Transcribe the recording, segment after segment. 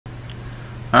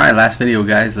Alright, last video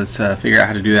guys, let's figure out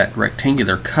how to do that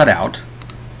rectangular cutout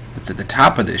that's at the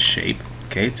top of this shape.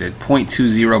 Okay, it's a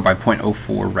 0.20 by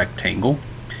 0.04 rectangle.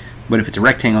 But if it's a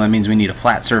rectangle, that means we need a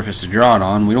flat surface to draw it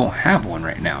on. We don't have one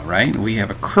right now, right? We have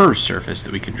a curved surface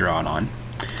that we can draw it on.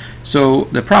 So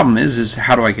the problem is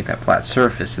how do I get that flat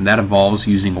surface? And that involves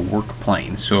using a work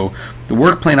plane. So the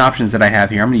work plane options that I have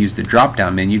here, I'm going to use the drop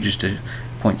down menu just to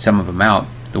point some of them out.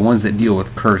 The ones that deal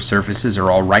with curved surfaces are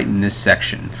all right in this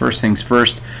section. First things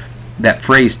first, that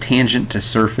phrase tangent to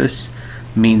surface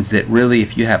means that really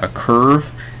if you have a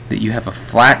curve, that you have a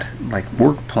flat like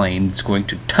work plane that's going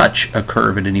to touch a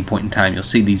curve at any point in time. You'll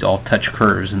see these all touch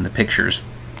curves in the pictures.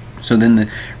 So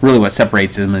then really what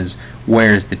separates them is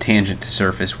where is the tangent to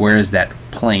surface, where is that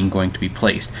plane going to be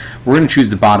placed. We're going to choose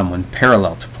the bottom one,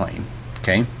 parallel to plane.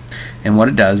 Okay? And what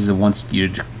it does is it wants you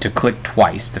to click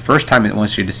twice. The first time it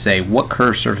wants you to say what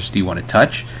curved surface do you want to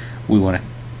touch. We want to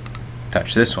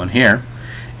touch this one here.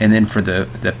 And then for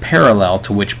the parallel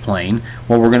to which plane,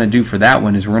 what we're going to do for that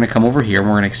one is we're going to come over here and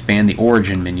we're going to expand the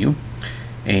origin menu.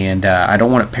 And I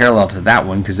don't want it parallel to that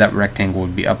one because that rectangle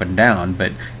would be up and down.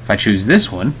 But if I choose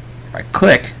this one, if I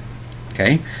click,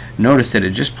 okay, notice that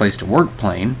it just placed a work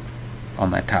plane on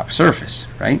that top surface,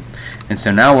 right? And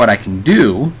so now what I can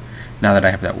do, now that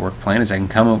I have that work plane, is I can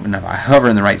come up and if I hover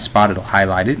in the right spot, it'll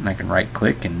highlight it, and I can right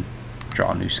click and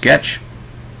draw a new sketch.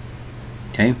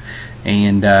 Okay,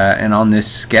 and on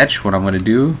this sketch, what I'm going to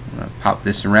do, I'm going to pop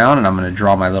this around, and I'm going to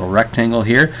draw my little rectangle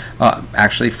here.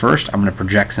 Actually, first I'm going to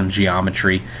project some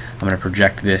geometry. I'm going to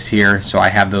project this here, so I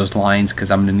have those lines because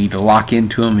I'm going to need to lock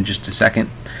into them in just a second.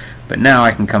 But now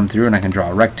I can come through and I can draw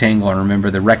a rectangle, and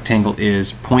remember the rectangle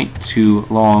is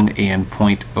 0.2 long and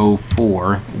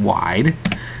 0.04 wide.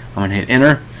 I'm going to hit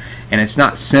enter, and it's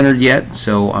not centered yet,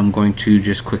 so I'm going to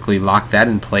just quickly lock that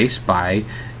in place by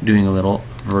doing a little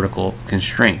vertical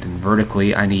constraint. And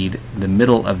vertically I need the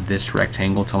middle of this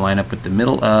rectangle to line up with the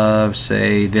middle of,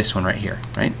 say, this one right here,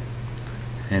 right?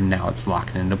 And now it's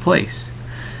locked into place.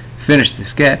 Finish the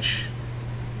sketch.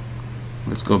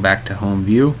 Let's go back to home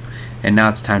view, and now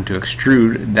it's time to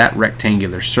extrude that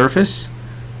rectangular surface,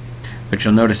 but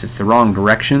you'll notice it's the wrong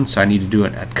direction, so I need to do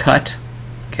it a cut.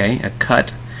 Okay, a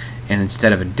cut, and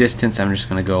instead of a distance I'm just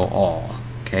going to go all.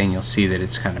 Okay, and you'll see that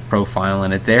it's kind of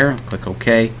profiling it there. Click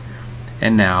OK,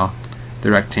 and now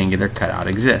the rectangular cutout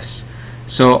exists.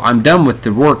 So I'm done with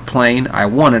the work plane. I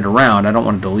want it around. I don't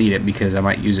want to delete it because I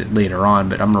might use it later on,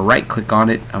 but I'm going to right click on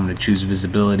it. I'm going to choose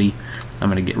visibility. I'm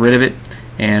going to get rid of it,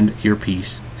 and your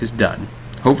piece is done.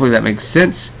 Hopefully that makes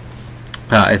sense.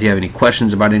 If you have any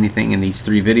questions about anything in these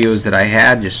 3 videos that I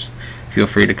had, just feel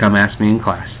free to come ask me in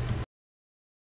class.